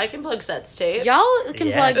can plug Sets Tape. Y'all can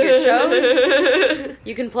Yes. plug your shows.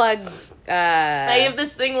 You can plug. I have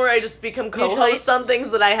this thing where I just become co-host on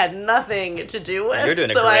things that I had nothing to do with. You're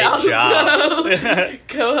doing a so great I also job.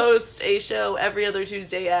 co-host a show every other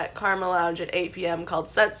Tuesday at Karma Lounge at 8 p.m.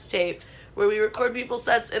 called Sets Tape, where we record people's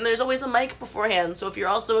sets, and there's always a mic beforehand. So if you're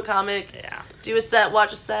also a comic, do a set,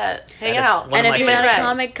 watch a set, hang out. And if you're not a friends.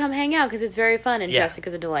 comic, come hang out because it's very fun, and Yeah.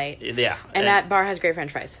 Jessica's a delight. Yeah. And that bar has great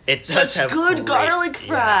French fries. It does Such have good great- garlic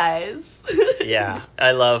fries. Yeah,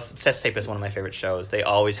 I love Sets Tape is one of my favorite shows. They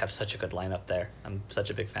always have such a good lineup there. I'm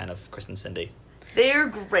such a big fan of Chris and Cindy. They're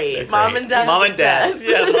great. They're Mom great. and Dad. Mom are and the Dad. best.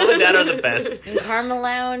 Yeah, Mom and Dad are the best. In Karma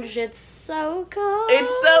Lounge, it's so cool.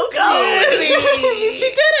 It's so cozy. She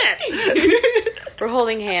did it. We're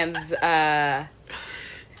holding hands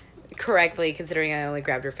correctly, considering I only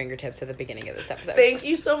grabbed your fingertips at the beginning of this episode. Thank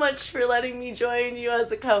you so much for letting me join you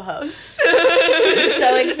as a co-host.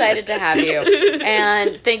 So excited to have you.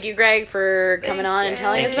 And thank you, Greg, for coming on and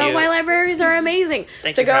telling us about why libraries are amazing.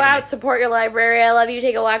 So go out, support your library. I love you.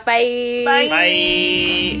 Take a walk. Bye. Bye.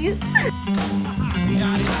 Bye.